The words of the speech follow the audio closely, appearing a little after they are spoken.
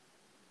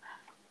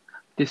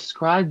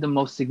Describe the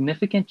most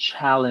significant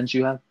challenge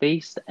you have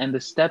faced and the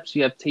steps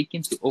you have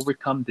taken to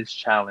overcome this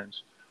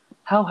challenge.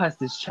 How has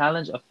this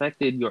challenge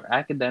affected your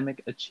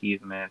academic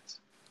achievements?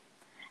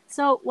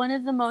 So, one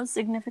of the most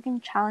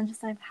significant challenges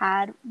I've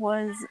had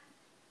was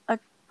a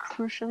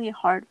crucially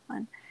hard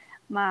one.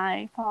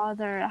 My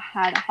father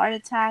had a heart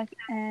attack,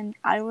 and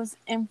I was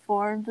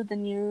informed of the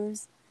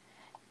news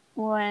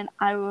when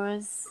I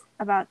was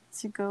about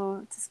to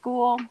go to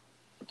school.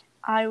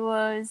 I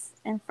was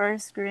in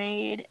first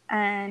grade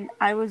and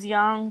I was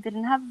young,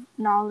 didn't have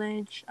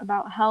knowledge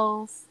about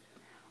health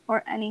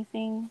or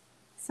anything.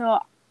 So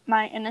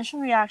my initial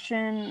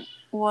reaction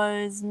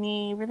was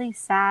me really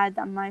sad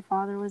that my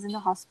father was in the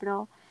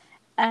hospital.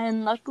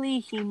 And luckily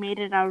he made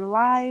it out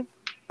alive,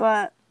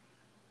 but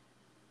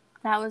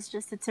that was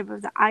just the tip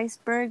of the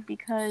iceberg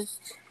because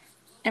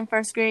in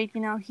first grade,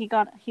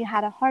 he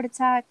had a heart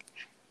attack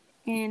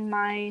in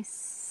my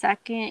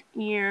second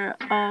year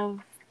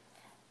of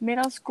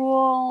middle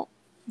school.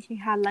 He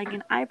had like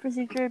an eye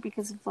procedure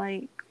because of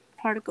like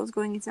particles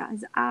going into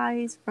his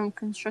eyes from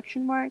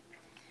construction work.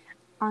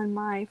 On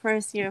my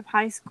first year of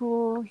high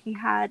school, he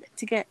had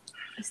to get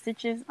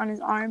stitches on his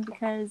arm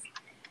because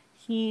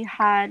he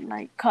had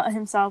like cut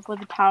himself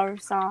with a power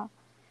saw.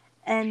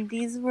 And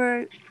these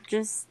were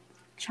just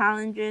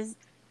challenges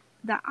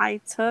that I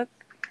took,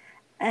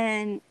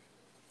 and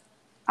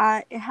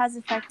it has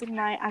affected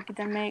my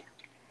academic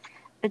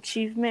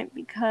achievement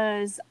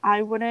because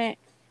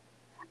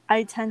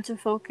I tend to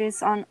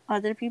focus on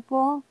other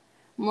people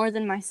more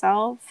than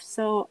myself.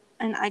 So,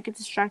 and I get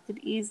distracted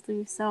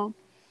easily. So,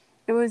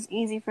 it was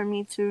easy for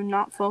me to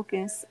not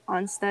focus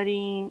on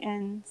studying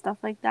and stuff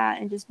like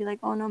that and just be like,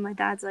 "Oh no, my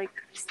dad's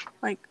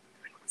like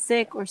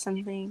sick or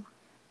something."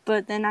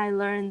 But then I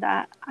learned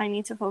that I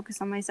need to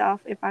focus on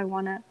myself if I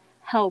want to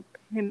help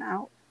him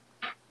out.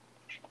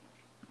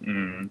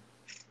 Mm,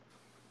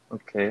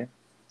 okay.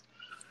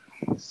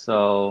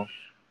 So,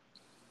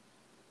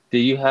 do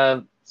you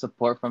have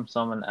support from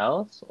someone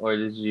else, or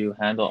did you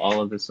handle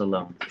all of this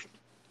alone?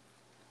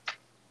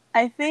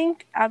 I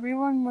think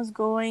everyone was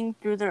going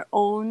through their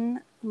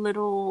own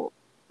little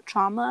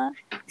trauma,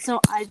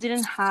 so I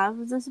didn't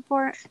have the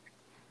support,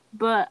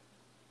 but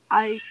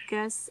I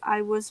guess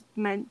I was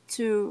meant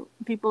to.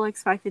 People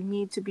expected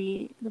me to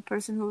be the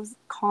person who was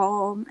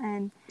calm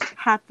and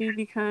happy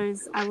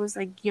because I was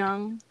like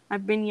young.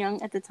 I've been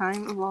young at the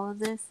time of all of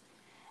this.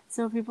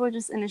 So people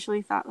just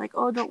initially thought, like,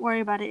 oh, don't worry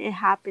about it. It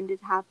happened.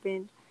 It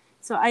happened.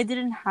 So I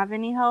didn't have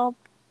any help,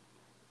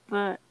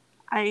 but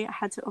I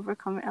had to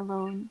overcome it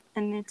alone.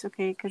 And it's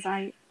okay because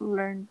I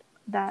learned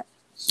that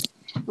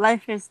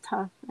life is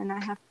tough and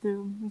I have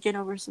to get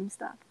over some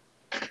stuff.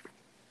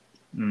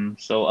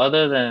 So,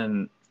 other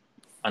than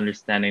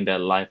understanding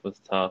that life was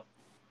tough,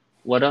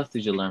 what else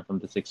did you learn from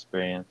this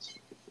experience?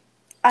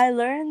 I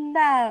learned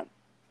that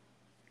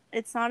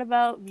it's not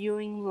about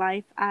viewing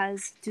life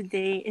as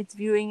today, it's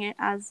viewing it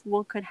as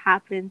what could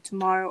happen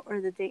tomorrow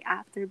or the day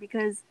after.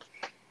 Because,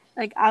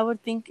 like, I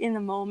would think in the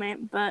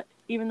moment, but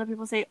even though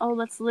people say, oh,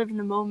 let's live in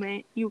the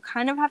moment, you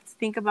kind of have to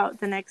think about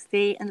the next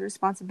day and the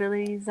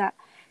responsibilities that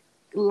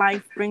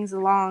life brings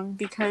along.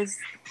 Because,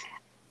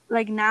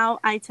 like, now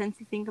I tend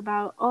to think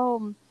about,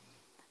 oh,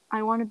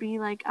 I want to be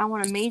like, I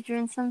want to major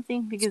in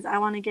something because I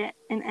want to get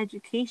an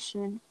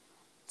education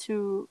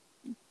to,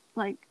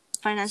 like,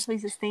 financially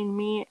sustain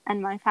me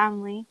and my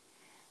family.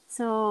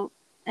 So,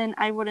 and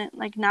I wouldn't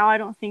like now I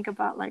don't think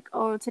about like,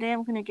 oh, today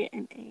I'm going to get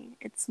an A.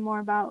 It's more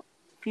about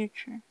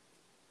future.